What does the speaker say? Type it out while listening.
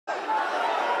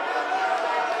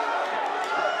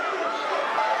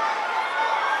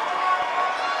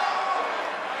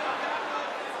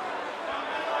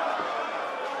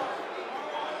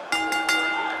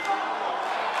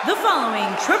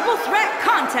following triple threat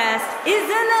contest is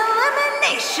an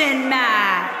elimination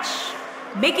match.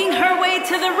 Making her way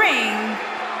to the ring,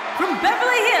 from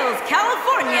Beverly Hills,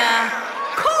 California,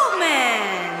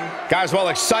 Coleman. Guys, while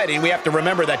exciting, we have to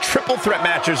remember that triple threat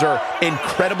matches are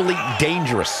incredibly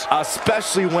dangerous.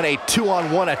 Especially when a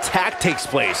 2-on-1 attack takes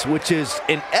place, which is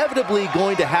inevitably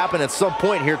going to happen at some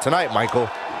point here tonight, Michael.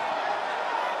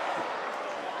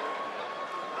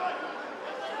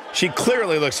 She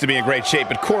clearly looks to be in great shape,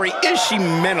 but Corey, is she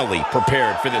mentally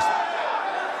prepared for this?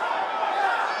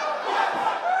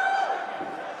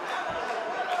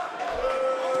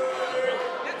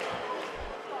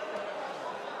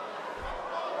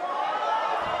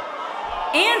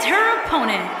 And her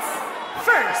opponents.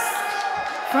 First,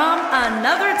 from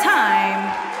another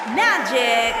time,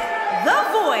 Magic, the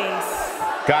Voice.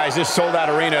 Guys, this sold-out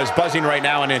arena is buzzing right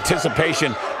now in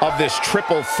anticipation of this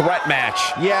triple threat match.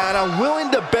 Yeah, and I'm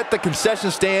willing to bet the concession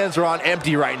stands are on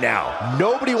empty right now.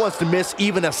 Nobody wants to miss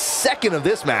even a second of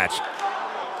this match.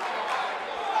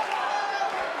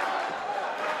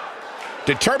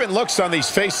 Determined looks on these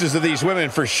faces of these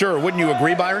women for sure. Wouldn't you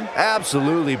agree, Byron?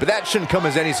 Absolutely, but that shouldn't come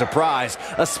as any surprise,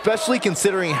 especially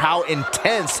considering how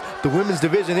intense the women's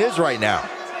division is right now.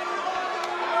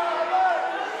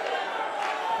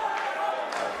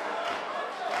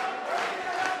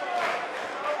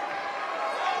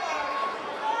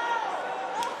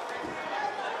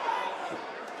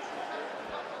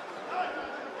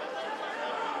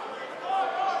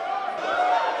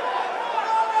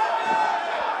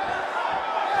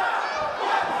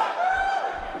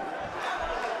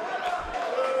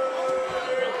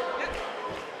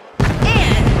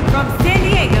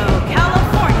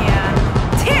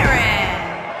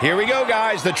 Here we go,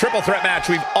 guys, the triple threat match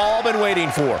we've all been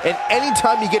waiting for. And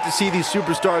anytime you get to see these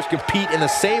superstars compete in the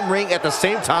same ring at the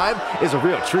same time is a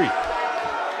real treat.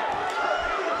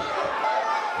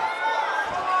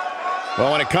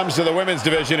 Well, when it comes to the women's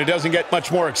division, it doesn't get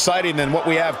much more exciting than what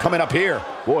we have coming up here.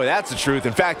 Boy, that's the truth.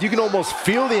 In fact, you can almost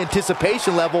feel the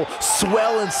anticipation level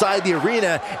swell inside the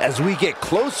arena as we get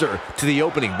closer to the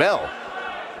opening bell.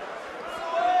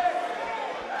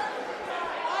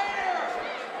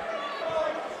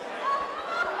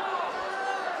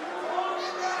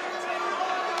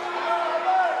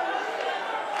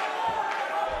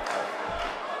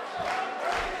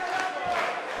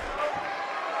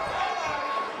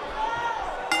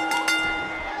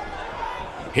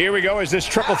 Here we go as this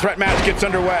triple threat match gets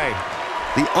underway.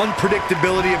 The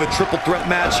unpredictability of a triple threat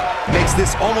match makes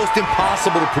this almost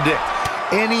impossible to predict.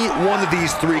 Any one of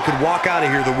these three could walk out of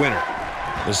here the winner.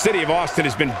 The city of Austin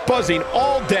has been buzzing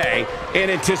all day in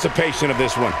anticipation of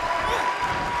this one.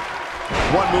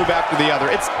 One move after the other.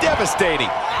 It's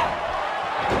devastating.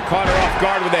 Caught her off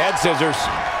guard with the head scissors.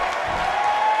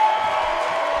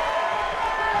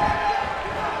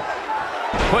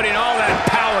 Putting all that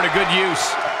power to good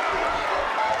use.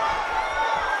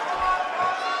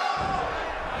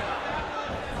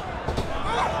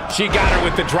 She got her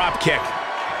with the drop kick.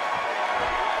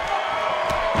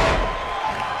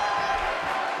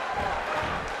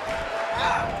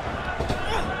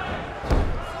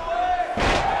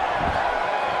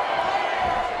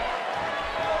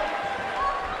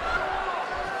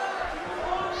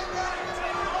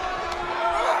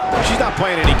 She's not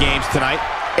playing any games tonight.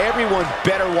 Everyone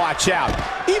better watch out.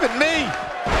 Even me.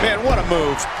 Man, what a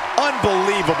move.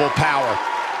 Unbelievable power.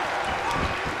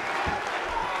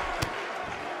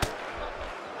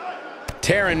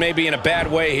 Taryn may be in a bad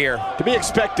way here. To be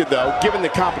expected, though, given the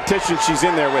competition she's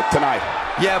in there with tonight.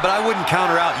 Yeah, but I wouldn't count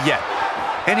her out yet.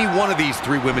 Any one of these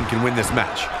three women can win this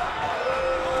match.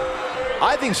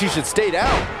 I think she should stay down.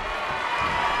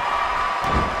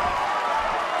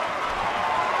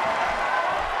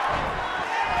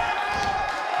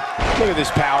 Look at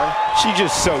this power. She's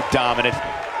just so dominant.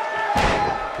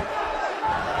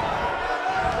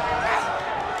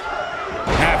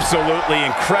 Absolutely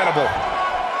incredible.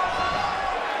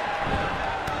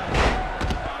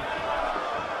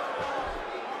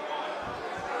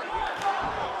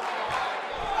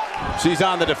 She's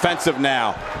on the defensive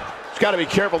now. She's got to be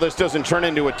careful this doesn't turn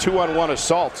into a 2-on-1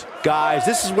 assault. Guys,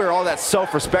 this is where all that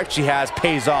self-respect she has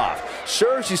pays off.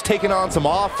 Sure, she's taking on some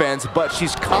offense, but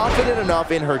she's confident enough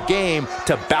in her game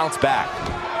to bounce back.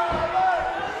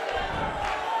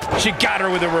 She got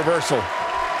her with a reversal.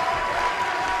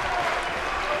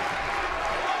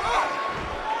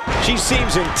 She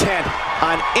seems intent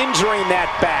on injuring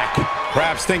that back.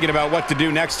 Perhaps thinking about what to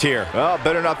do next here. Well,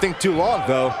 better not think too long,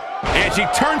 though. And she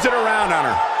turns it around on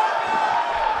her.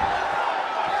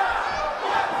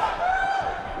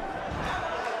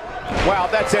 Well,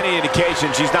 that's any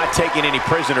indication she's not taking any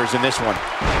prisoners in this one.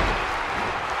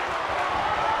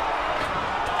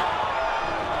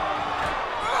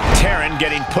 Karen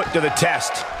getting put to the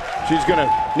test. She's going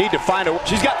to need to find a...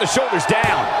 She's got the shoulders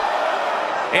down.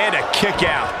 And a kick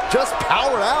out. Just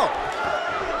powered out.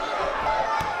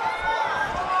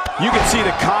 You can see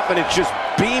the confidence just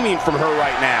beaming from her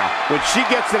right now. When she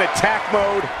gets in attack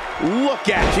mode, look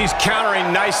at it. She's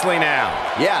countering nicely now.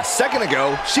 Yeah, a second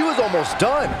ago, she was almost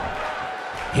done.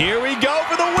 Here we go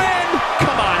for the win.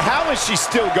 Come on, how is she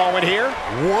still going here?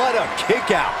 What a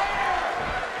kick out.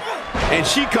 And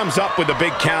she comes up with a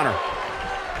big counter.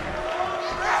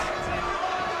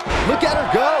 Look at her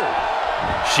go.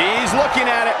 She's looking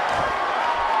at it.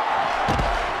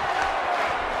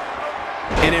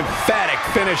 An emphatic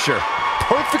finisher.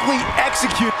 Perfectly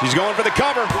executed. She's going for the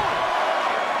cover.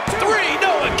 3,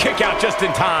 no, a kick out just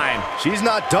in time. She's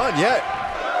not done yet.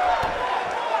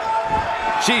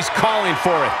 She's calling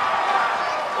for it.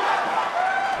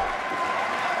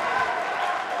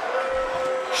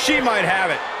 She might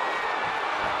have it.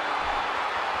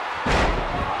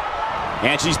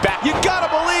 And she's back. You gotta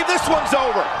believe this one's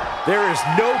over. There is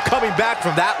no coming back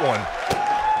from that one.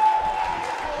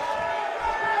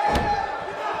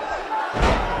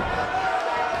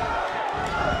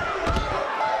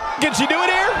 Can she do it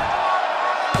here?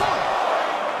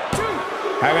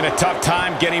 Having a tough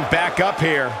time getting back up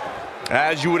here.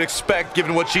 As you would expect,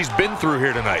 given what she's been through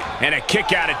here tonight. And a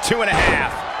kick out at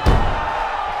 2.5.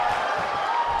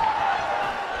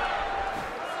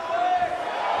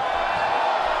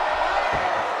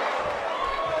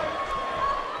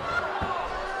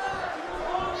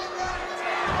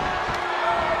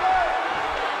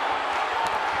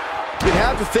 You'd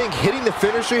have to think hitting the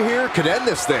finisher here could end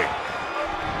this thing.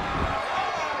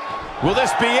 Will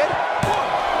this be it?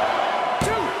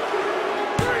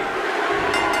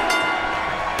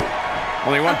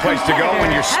 Only one place to go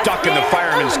when you're stuck in the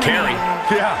fireman's carry.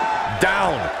 Yeah,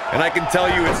 down. And I can tell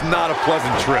you it's not a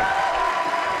pleasant trip.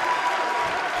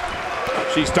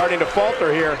 She's starting to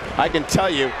falter here. I can tell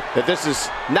you that this is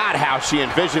not how she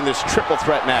envisioned this triple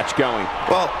threat match going.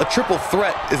 Well, a triple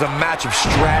threat is a match of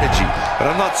strategy, but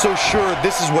I'm not so sure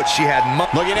this is what she had in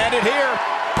mind. Looking at it here.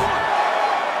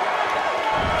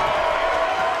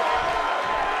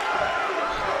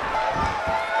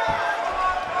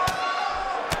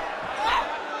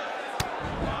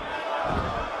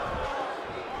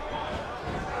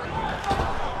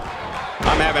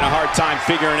 I'm having a hard time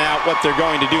figuring out what they're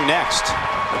going to do next.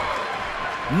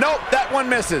 Nope, that one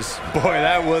misses. Boy,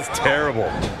 that was terrible.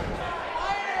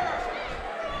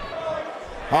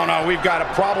 Oh no, we've got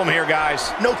a problem here,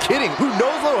 guys. No kidding. Who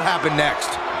knows what'll happen next?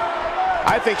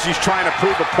 I think she's trying to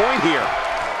prove a point here.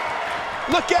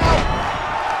 Look out!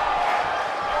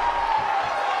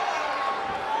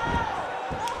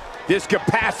 This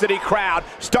capacity crowd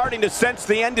starting to sense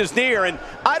the end is near, and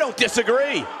I don't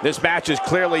disagree. This match is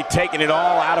clearly taking it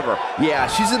all out of her. Yeah,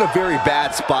 she's in a very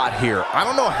bad spot here. I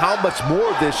don't know how much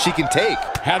more of this she can take.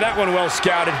 Had that one well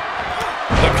scouted.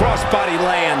 The crossbody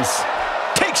lands.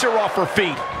 Takes her off her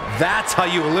feet. That's how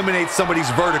you eliminate somebody's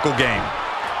vertical game.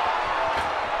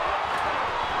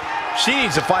 She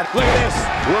needs to find. Look at this.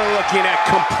 We're looking at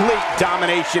complete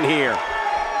domination here.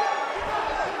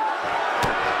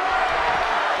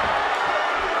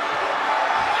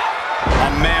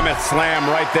 Mammoth slam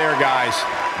right there, guys.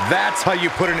 That's how you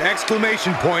put an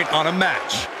exclamation point on a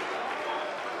match.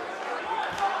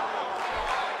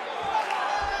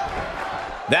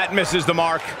 That misses the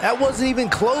mark. That wasn't even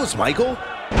close, Michael.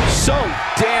 So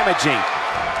damaging.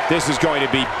 This is going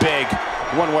to be big,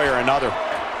 one way or another.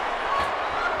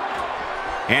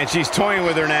 And she's toying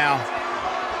with her now.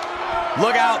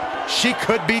 Look out, she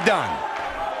could be done.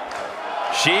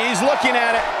 She's looking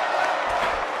at it.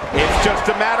 It's just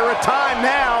a matter of time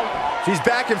now. She's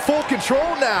back in full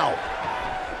control now.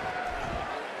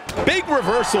 Big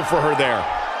reversal for her there.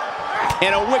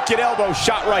 And a wicked elbow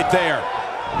shot right there.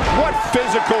 What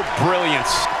physical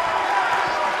brilliance.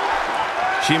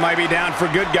 She might be down for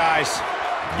good, guys.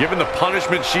 Given the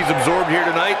punishment she's absorbed here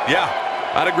tonight, yeah,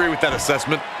 I'd agree with that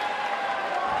assessment.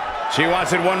 She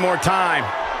wants it one more time.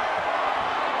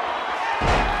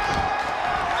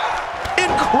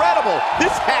 Incredible.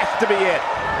 This has to be it.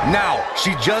 Now,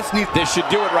 she just needs... This should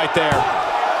do it right there.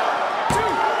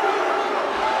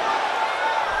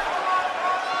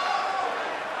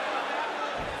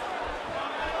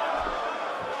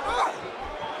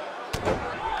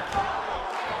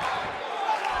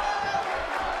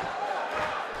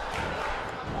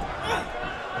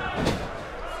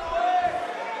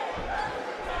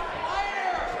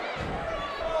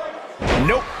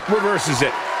 Nope, reverses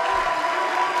it.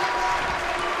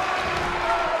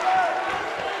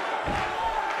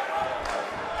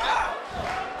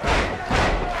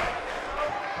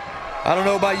 I don't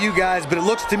know about you guys, but it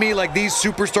looks to me like these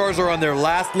superstars are on their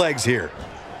last legs here.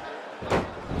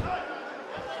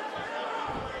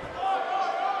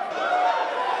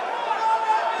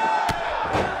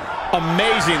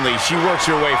 Amazingly, she works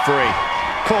her way free.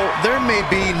 Cole, there may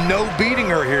be no beating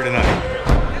her here tonight.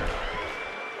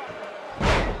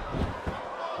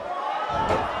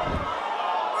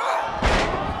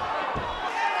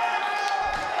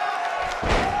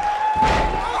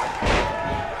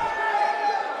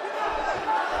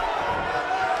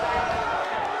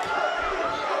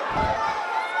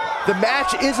 The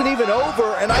match isn't even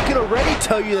over, and I can already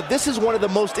tell you that this is one of the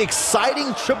most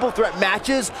exciting triple threat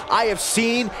matches I have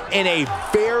seen in a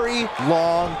very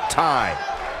long time.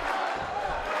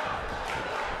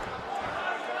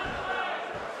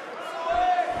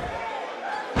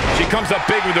 She comes up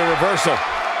big with a reversal.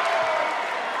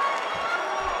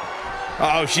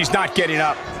 Uh-oh, she's not getting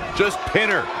up. Just pin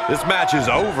her. This match is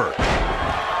over.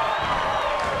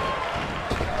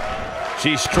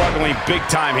 She's struggling big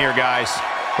time here, guys.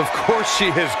 Of course she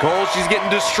is, Cole. She's getting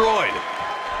destroyed.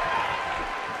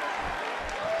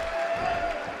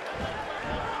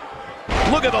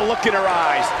 Look at the look in her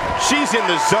eyes. She's in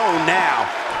the zone now.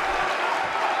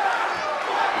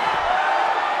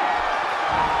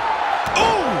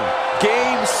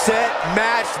 Game, set,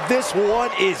 match. This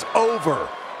one is over.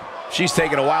 She's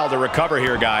taking a while to recover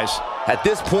here, guys. At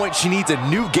this point, she needs a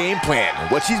new game plan.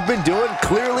 What she's been doing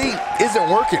clearly isn't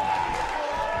working.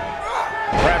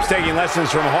 Perhaps taking lessons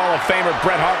from Hall of Famer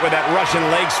Bret Hart with that Russian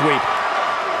leg sweep.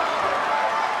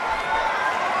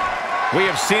 We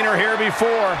have seen her here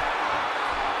before.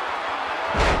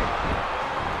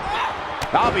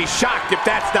 I'll be shocked if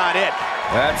that's not it.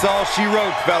 That's all she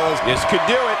wrote, fellas. This could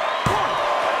do it.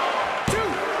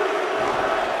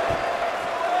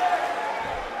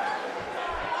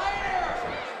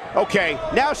 Okay,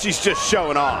 now she's just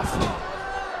showing off.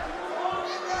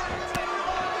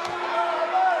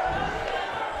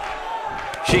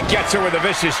 She gets her with a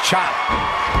vicious chop.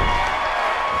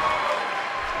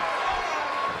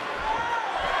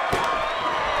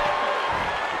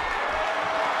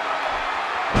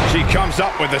 She comes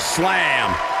up with a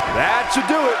slam. That should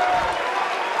do it.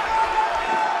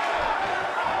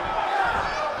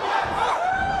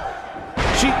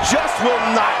 She just will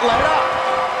not let up.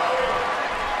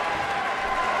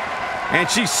 And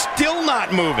she's still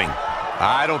not moving.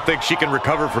 I don't think she can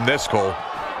recover from this, Cole.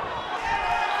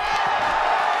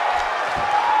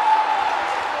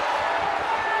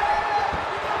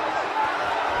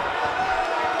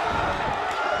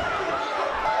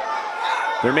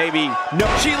 There may be no...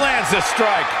 She lands a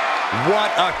strike.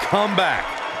 What a comeback.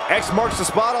 X marks the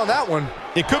spot on that one.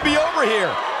 It could be over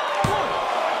here.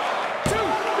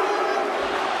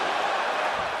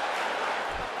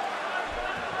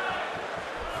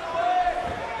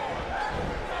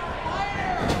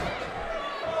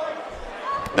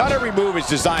 Not every move is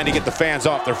designed to get the fans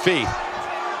off their feet.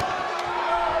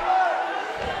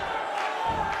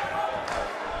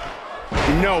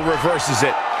 No, reverses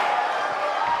it.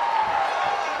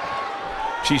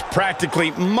 She's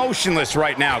practically motionless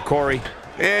right now, Corey.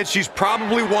 And she's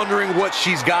probably wondering what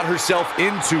she's got herself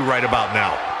into right about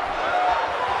now.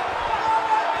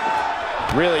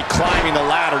 Really climbing the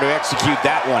ladder to execute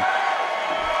that one.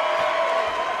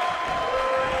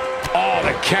 Oh,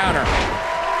 the counter.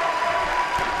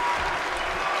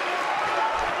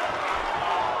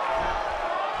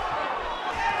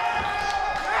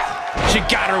 She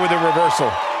got her with a reversal.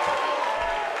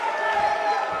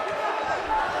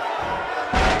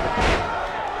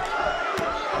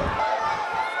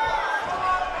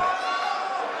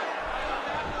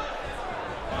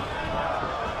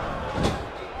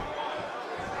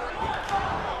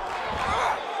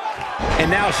 And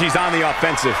now she's on the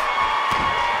offensive.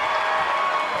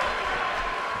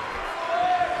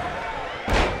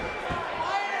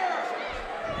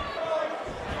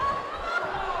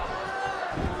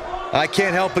 I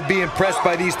can't help but be impressed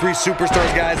by these three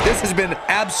superstars, guys. This has been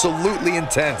absolutely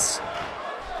intense.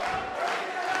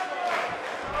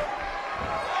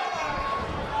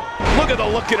 Look at the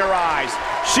look in her eyes.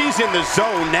 She's in the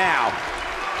zone now.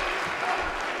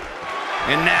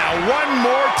 And now one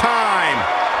more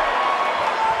time.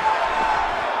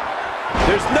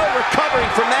 There's no recovering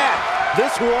from that.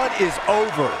 This one is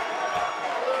over.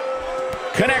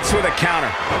 Connects with a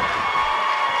counter.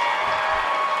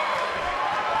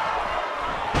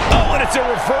 Oh, and it's a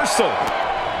reversal.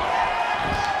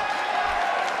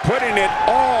 Putting it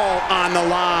all on the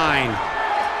line.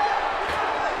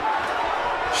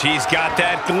 She's got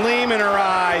that gleam in her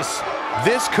eyes.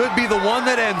 This could be the one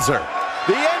that ends her.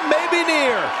 The end may be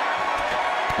near.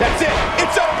 That's it.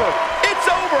 It's over. It's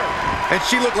over. And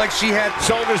she looked like she had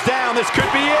Shoulders down. This could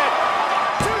be it.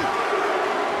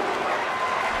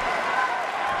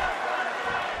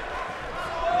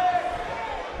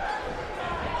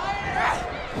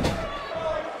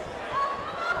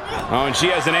 Oh, and she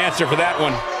has an answer for that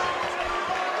one.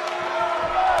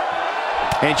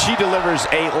 And she delivers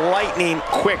a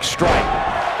lightning-quick strike.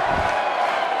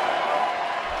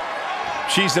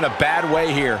 She's in a bad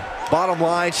way here. Bottom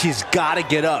line, she's got to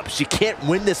get up. She can't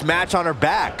win this match on her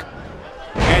back.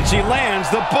 And she lands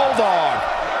the Bulldog.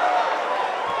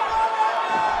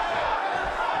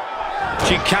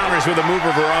 She counters with a move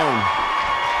of her own.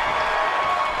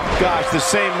 Gosh, the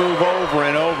same move over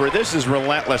and over. This is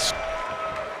relentless.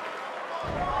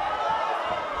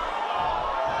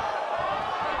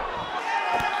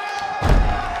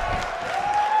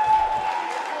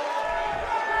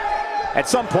 At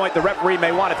some point, the referee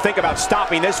may want to think about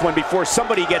stopping this one before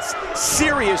somebody gets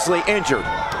seriously injured.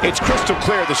 It's crystal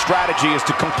clear the strategy is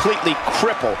to completely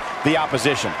cripple the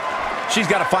opposition. She's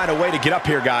got to find a way to get up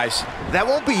here, guys. That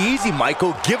won't be easy,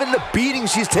 Michael, given the beating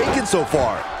she's taken so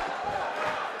far.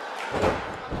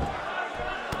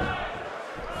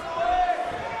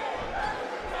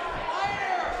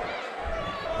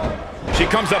 She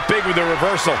comes up big with a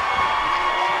reversal.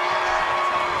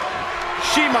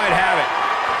 She might have it.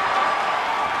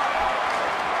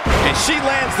 And she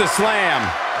lands the slam.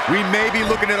 We may be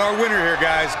looking at our winner here,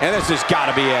 guys. And this has got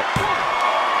to be it.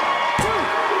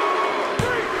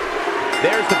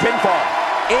 There's the pinfall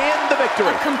and the victory.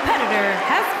 A competitor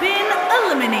has been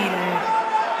eliminated.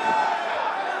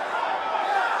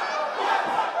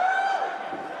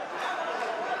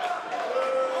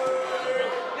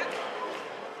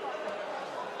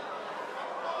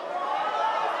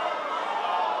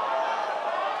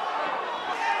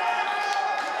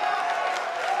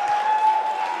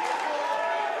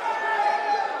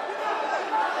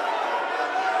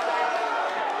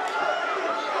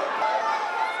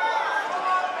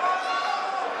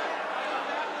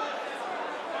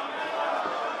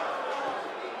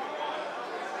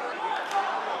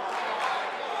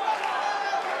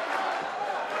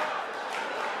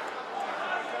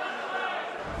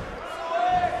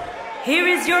 Here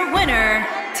is your winner,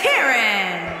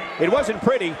 Taryn. It wasn't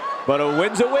pretty, but a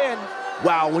win's a win.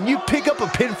 Wow, when you pick up a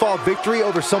pinfall victory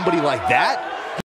over somebody like that,